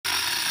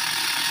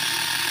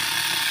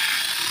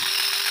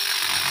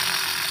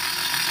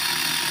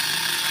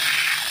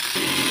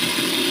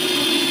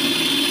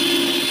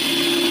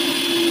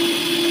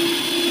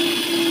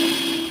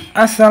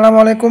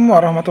Assalamualaikum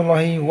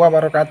warahmatullahi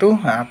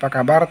wabarakatuh. Apa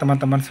kabar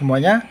teman-teman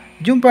semuanya?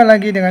 Jumpa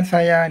lagi dengan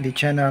saya di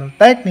channel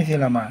Teknisi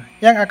Lama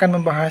yang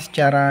akan membahas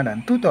cara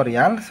dan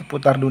tutorial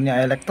seputar dunia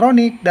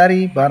elektronik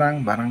dari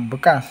barang-barang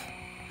bekas.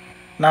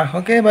 Nah,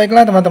 oke,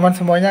 baiklah teman-teman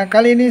semuanya.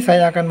 Kali ini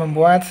saya akan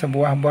membuat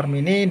sebuah bor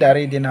mini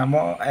dari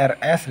dinamo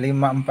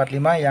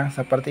RS545 yang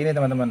seperti ini,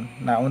 teman-teman.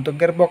 Nah, untuk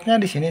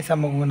gearboxnya di sini saya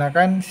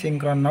menggunakan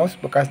synchronous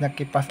bekasnya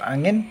kipas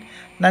angin.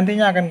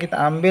 Nantinya akan kita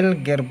ambil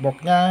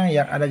gearboxnya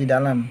yang ada di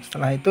dalam.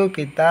 Setelah itu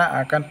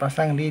kita akan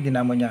pasang di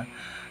dinamonya.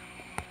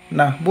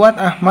 Nah, buat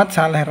Ahmad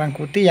Saleh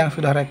Rangkuti yang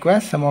sudah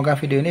request, semoga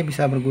video ini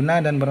bisa berguna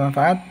dan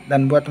bermanfaat.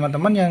 Dan buat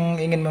teman-teman yang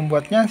ingin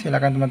membuatnya,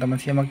 silakan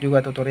teman-teman simak juga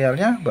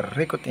tutorialnya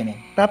berikut ini.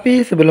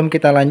 Tapi sebelum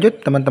kita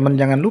lanjut, teman-teman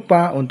jangan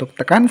lupa untuk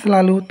tekan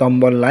selalu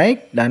tombol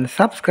like dan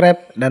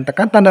subscribe dan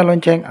tekan tanda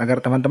lonceng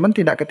agar teman-teman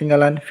tidak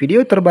ketinggalan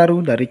video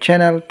terbaru dari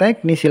channel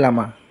Teknisi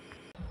Lama.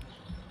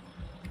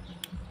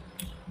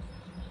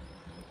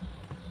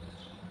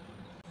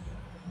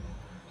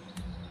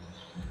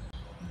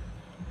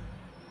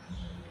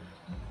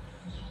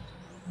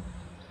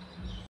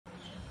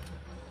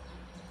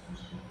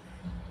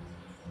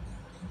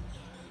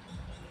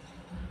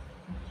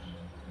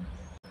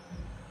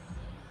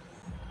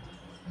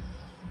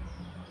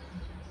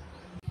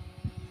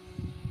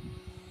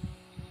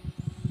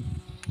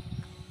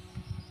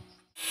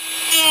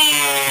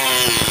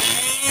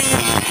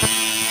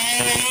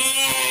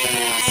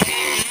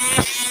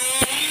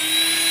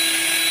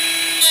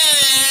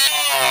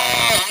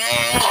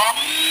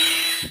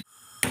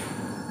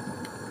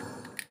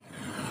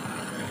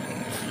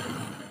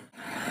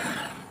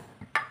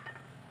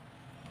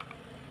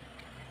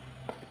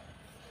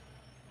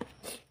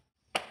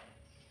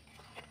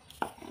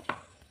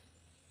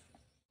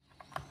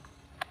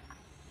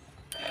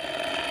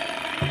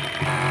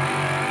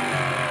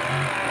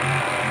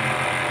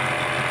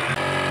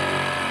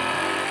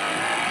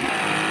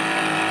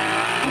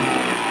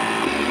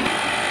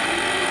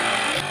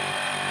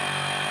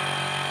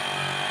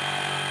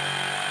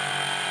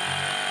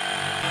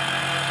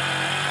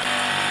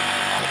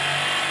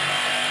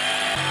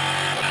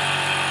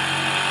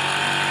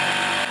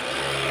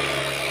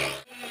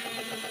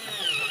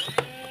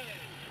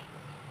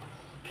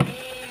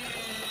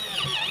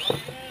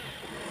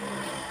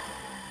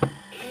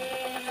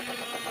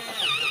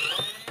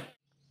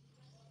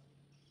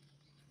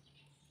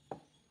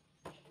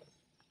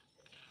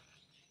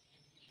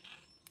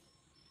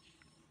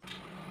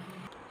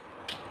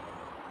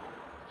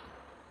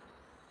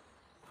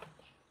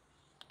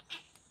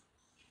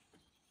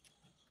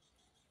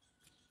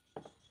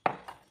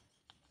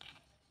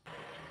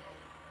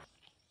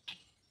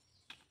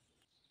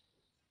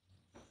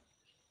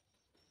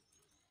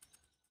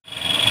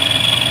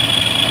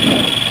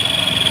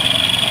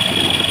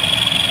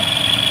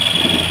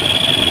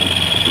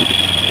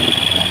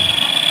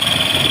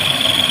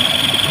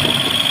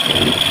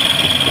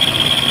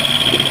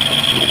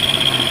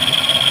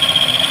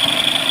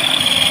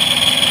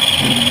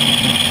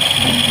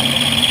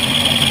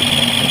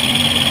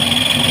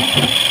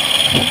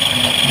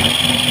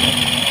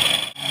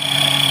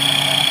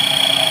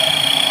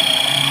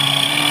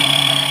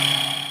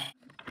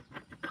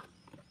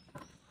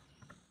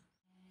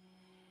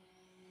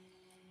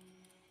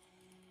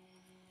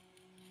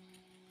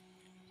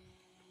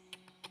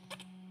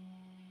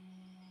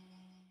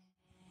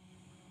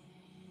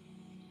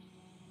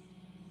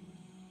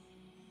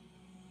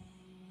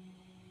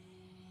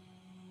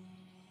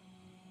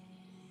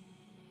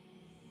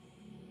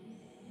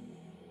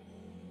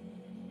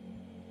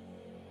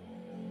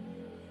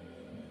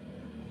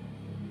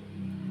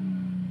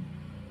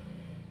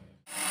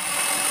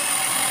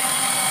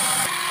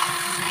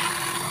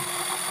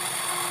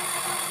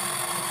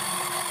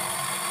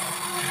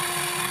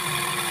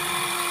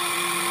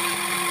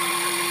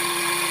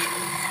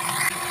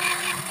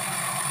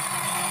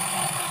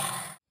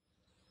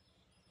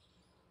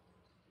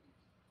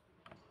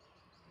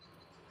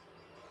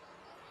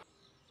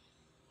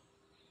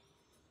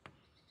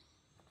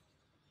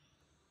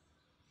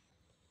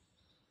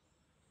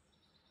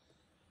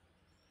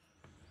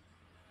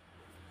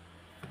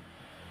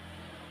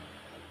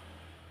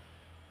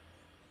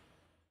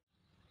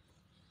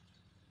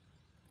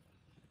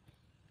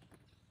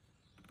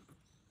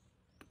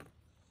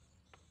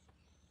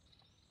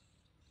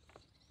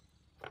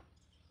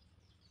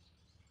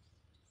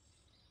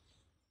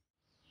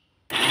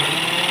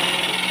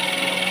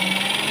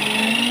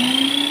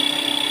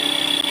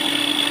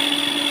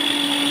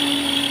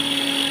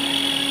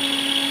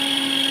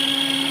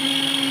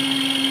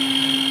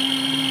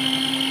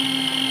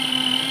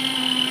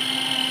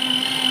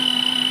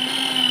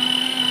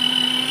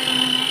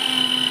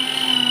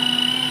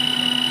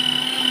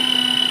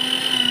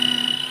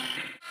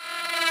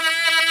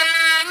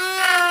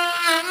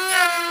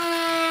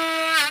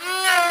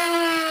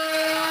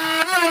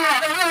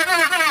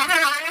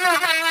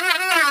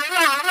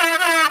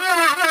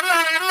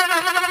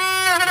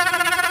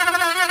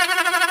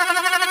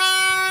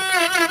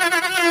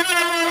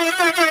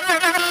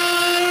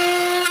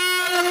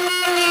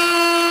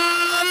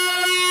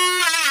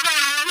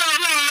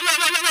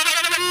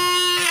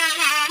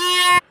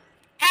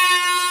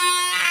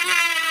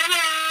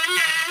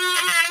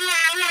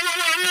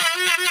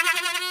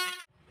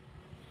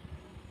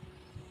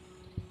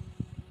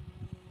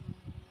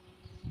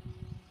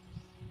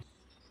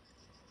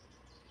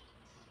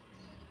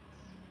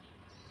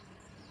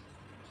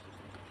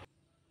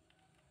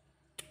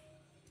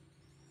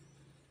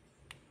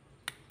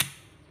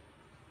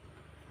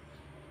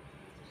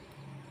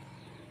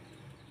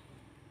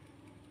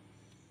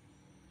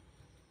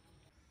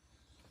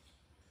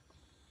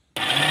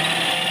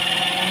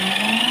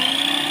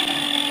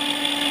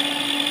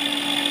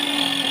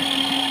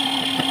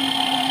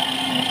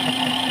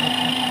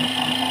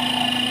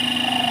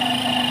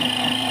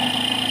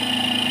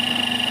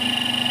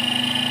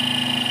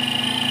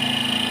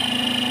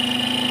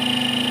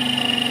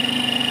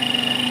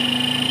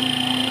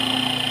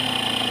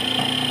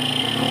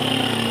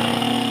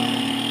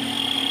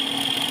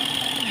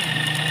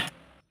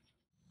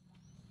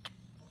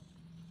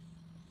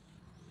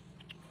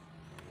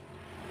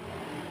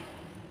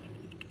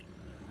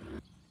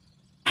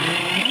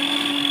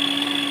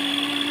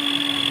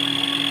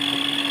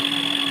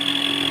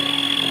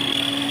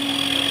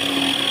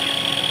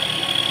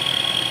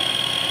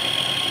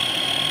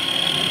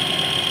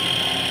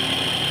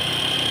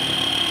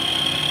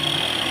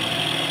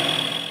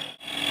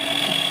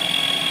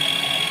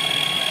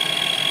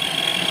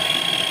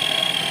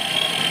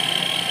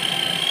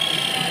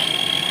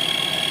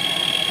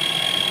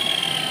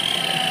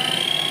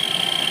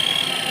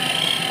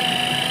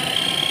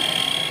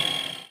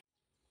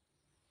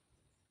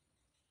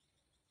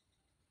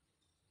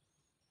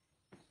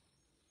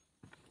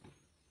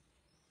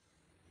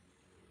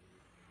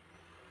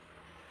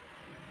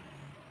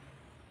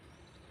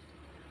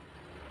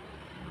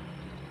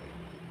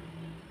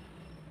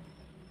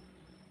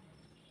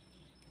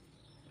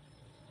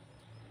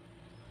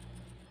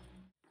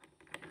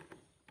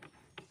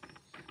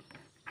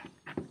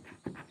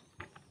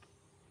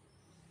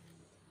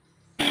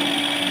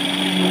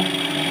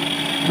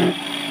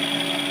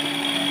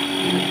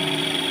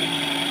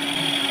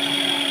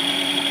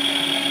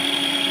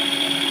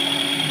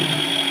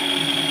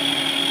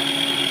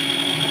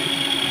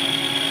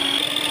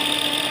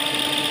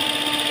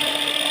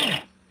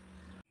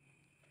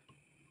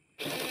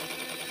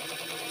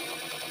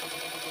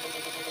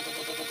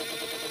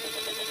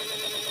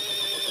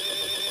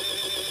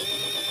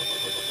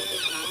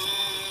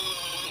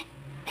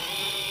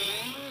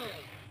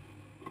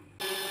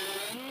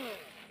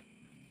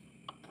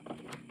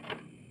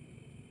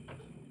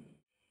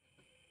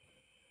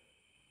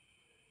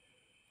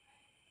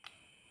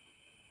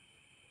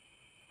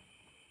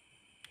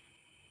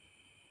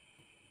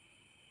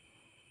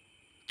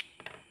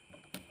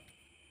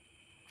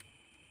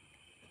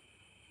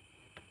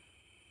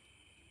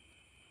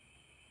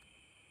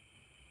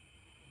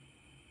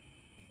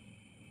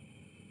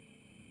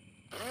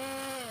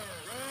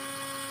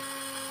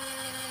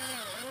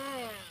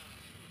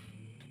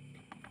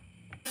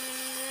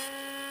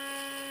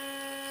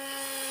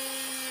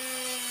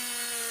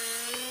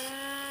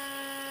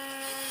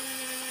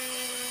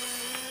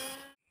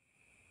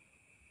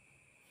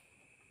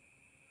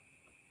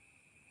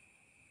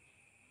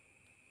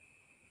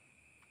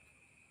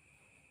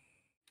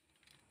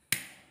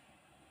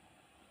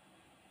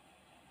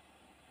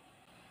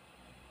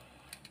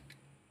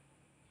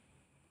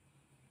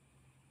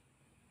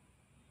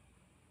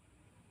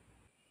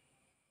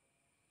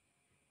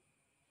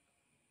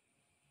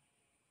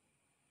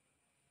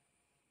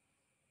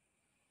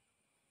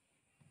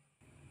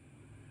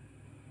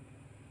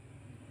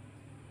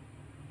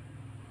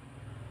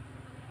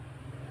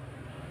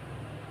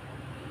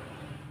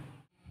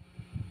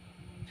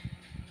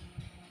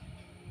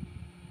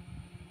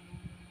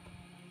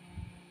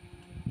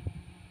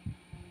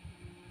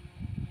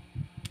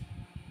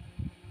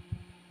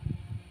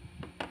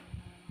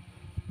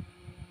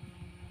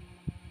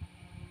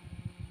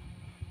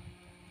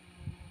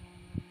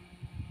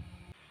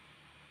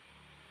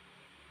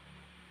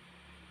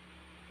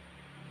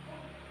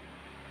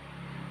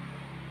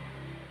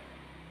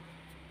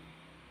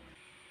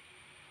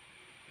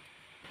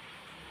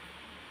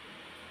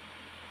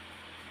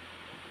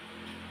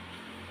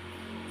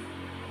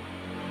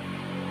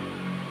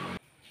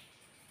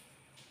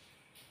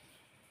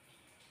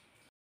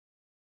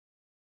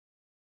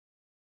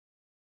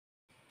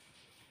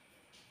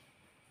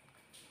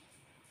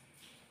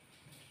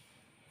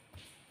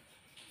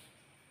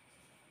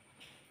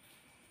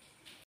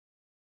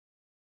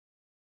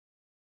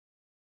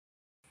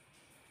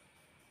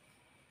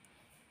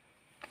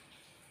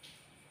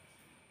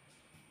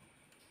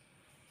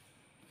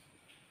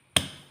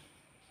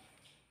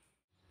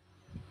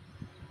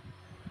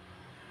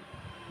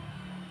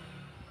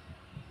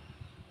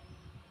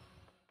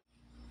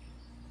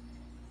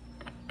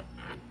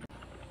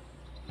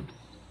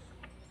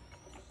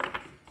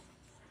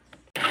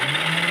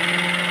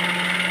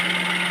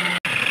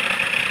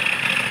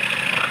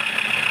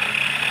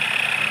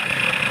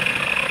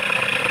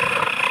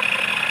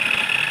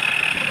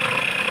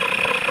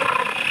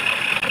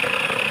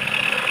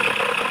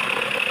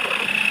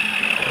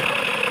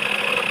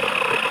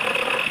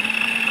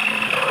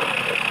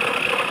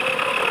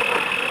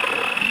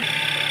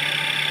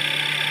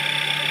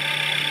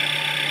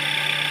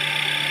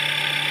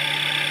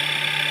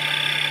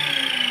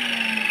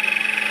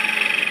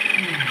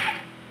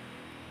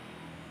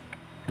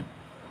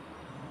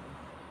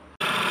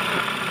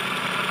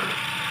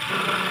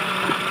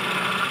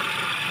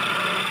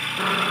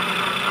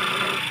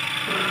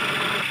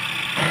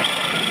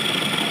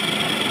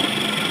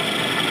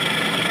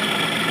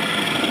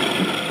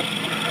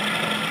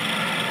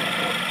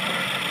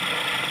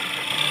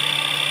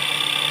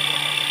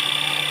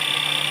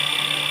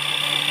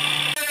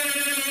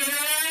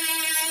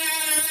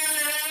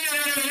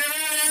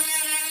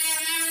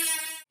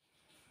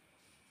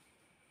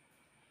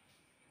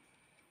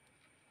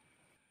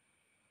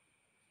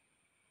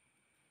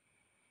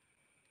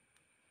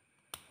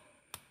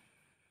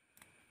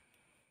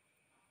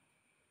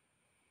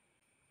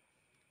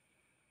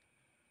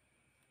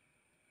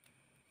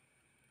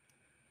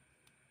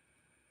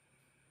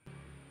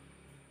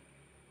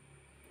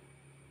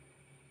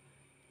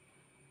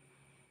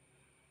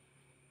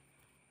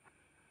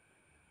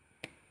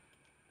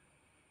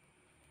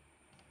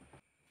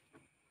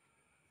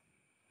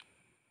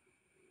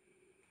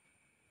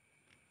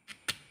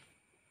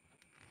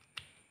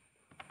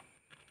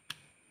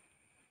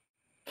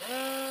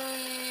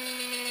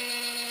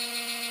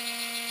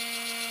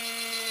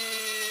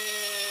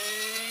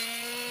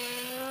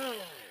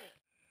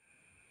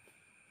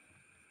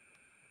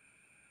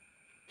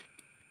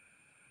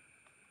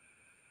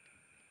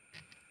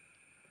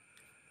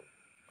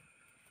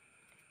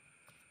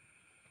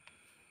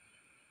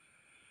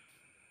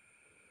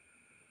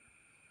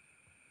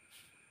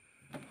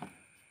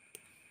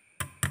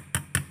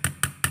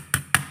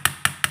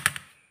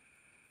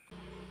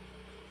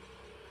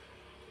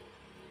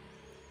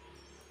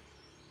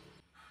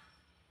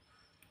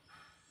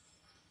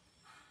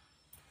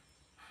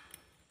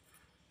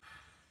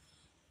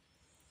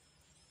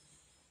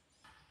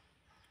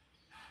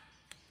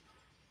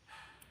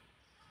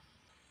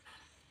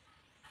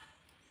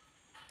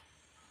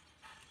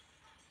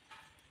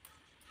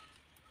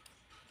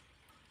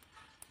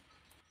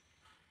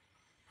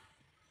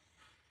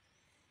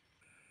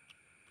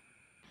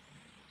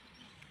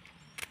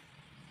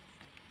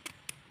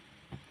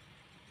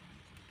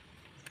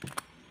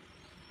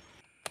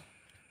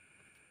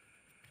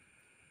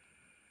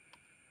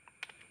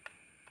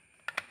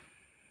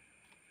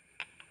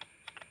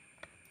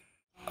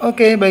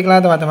 Oke,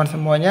 baiklah teman-teman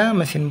semuanya,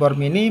 mesin bor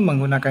mini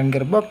menggunakan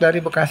gearbox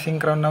dari bekas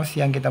synchronous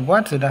yang kita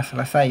buat sudah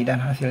selesai dan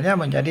hasilnya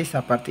menjadi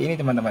seperti ini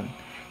teman-teman.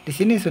 Di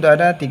sini sudah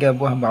ada 3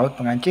 buah baut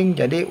pengancing,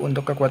 jadi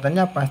untuk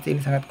kekuatannya pasti ini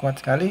sangat kuat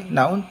sekali.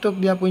 Nah,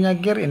 untuk dia punya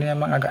gear ini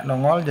memang agak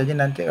nongol, jadi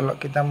nanti kalau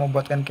kita mau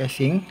buatkan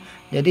casing,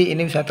 jadi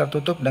ini bisa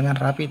tertutup dengan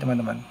rapi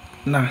teman-teman.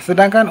 Nah,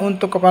 sedangkan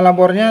untuk kepala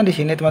bornya di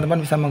sini teman-teman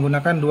bisa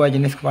menggunakan 2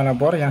 jenis kepala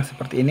bor yang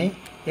seperti ini.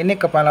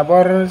 Ini kepala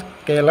bor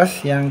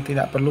keyless yang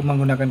tidak perlu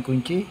menggunakan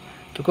kunci.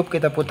 Cukup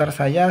kita putar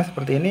saja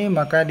seperti ini,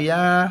 maka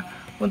dia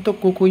untuk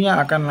kukunya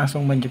akan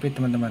langsung menjepit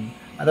teman-teman.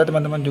 Atau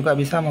teman-teman juga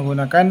bisa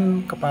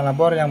menggunakan kepala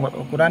bor yang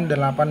berukuran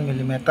 8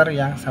 mm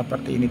yang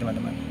seperti ini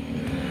teman-teman.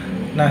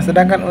 Nah,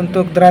 sedangkan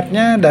untuk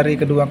dratnya dari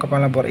kedua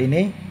kepala bor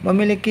ini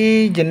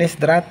memiliki jenis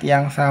drat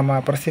yang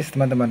sama persis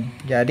teman-teman.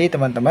 Jadi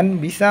teman-teman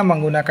bisa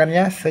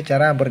menggunakannya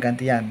secara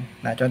bergantian.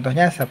 Nah,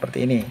 contohnya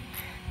seperti ini.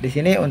 Di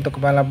sini untuk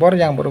kepala bor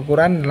yang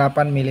berukuran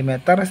 8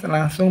 mm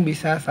langsung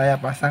bisa saya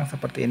pasang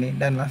seperti ini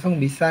dan langsung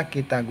bisa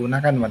kita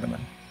gunakan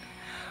teman-teman.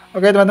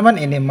 Oke teman-teman,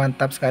 ini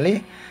mantap sekali.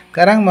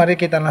 Sekarang mari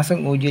kita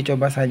langsung uji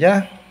coba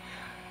saja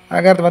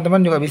agar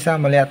teman-teman juga bisa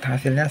melihat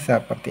hasilnya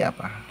seperti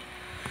apa.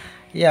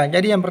 Ya,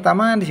 jadi yang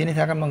pertama di sini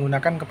saya akan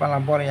menggunakan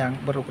kepala bor yang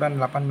berukuran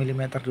 8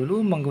 mm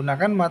dulu,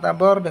 menggunakan mata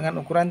bor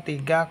dengan ukuran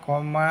 3,5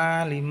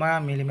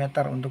 mm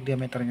untuk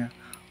diameternya.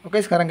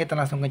 Oke, sekarang kita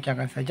langsung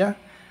kencangkan saja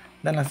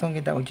dan langsung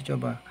kita uji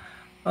coba.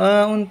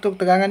 Untuk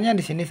tegangannya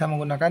di sini saya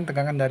menggunakan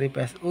tegangan dari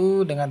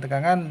PSU dengan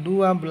tegangan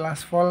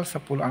 12 volt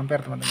 10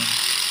 ampere teman-teman.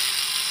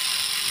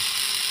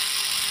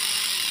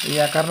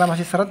 Ya, karena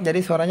masih seret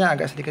jadi suaranya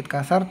agak sedikit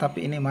kasar,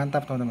 tapi ini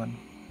mantap teman-teman.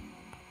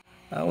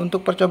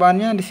 Untuk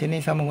percobaannya di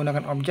sini saya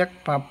menggunakan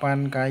objek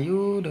papan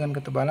kayu dengan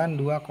ketebalan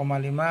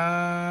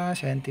 2,5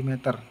 cm.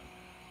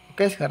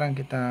 Oke, sekarang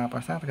kita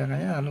pasang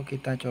tegangannya lalu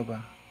kita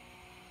coba.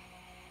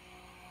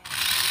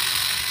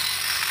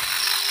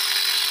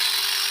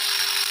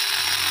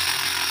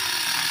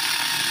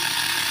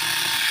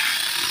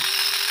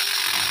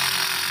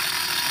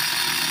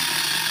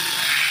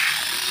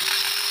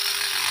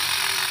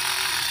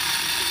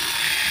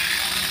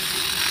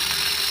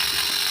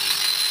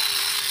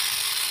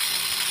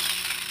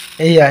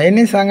 Iya,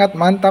 ini sangat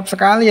mantap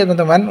sekali ya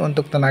teman-teman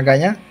untuk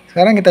tenaganya.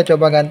 Sekarang kita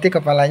coba ganti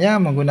kepalanya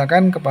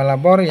menggunakan kepala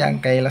bor yang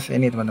keyless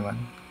ini teman-teman.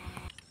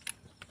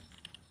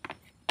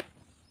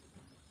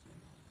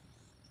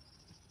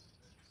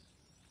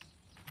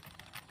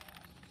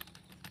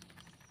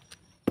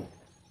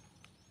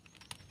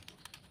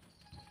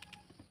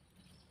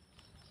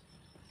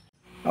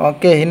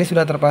 Oke, ini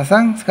sudah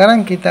terpasang.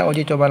 Sekarang kita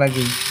uji coba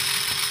lagi.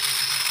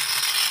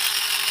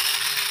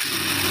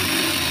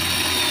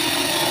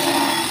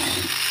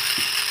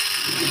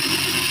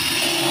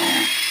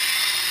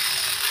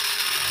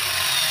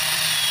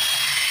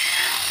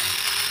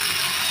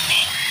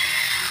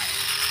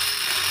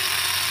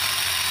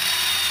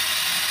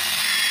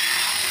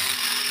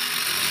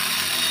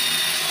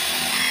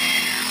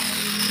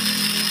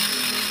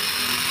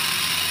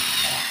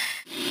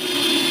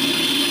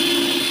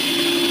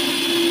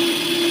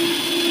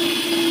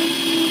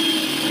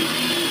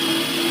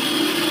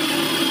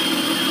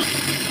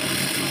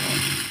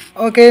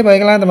 Oke,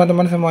 baiklah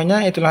teman-teman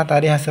semuanya, itulah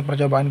tadi hasil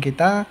percobaan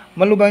kita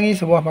melubangi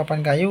sebuah papan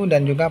kayu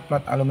dan juga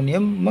plat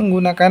aluminium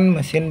menggunakan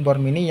mesin bor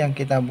mini yang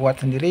kita buat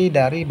sendiri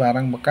dari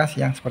barang bekas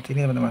yang seperti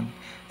ini teman-teman.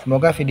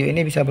 Semoga video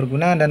ini bisa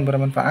berguna dan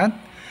bermanfaat.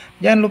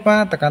 Jangan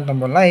lupa tekan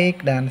tombol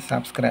like dan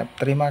subscribe.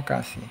 Terima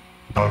kasih.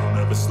 I don't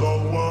ever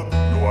slow up,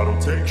 no I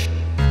don't take sh*t.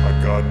 I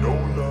got no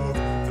love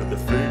for the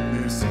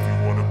fakeness. If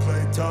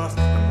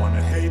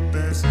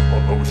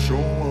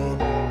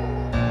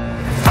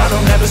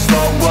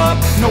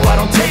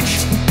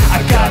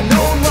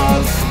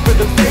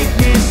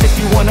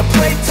you wanna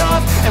play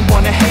tough and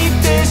wanna hate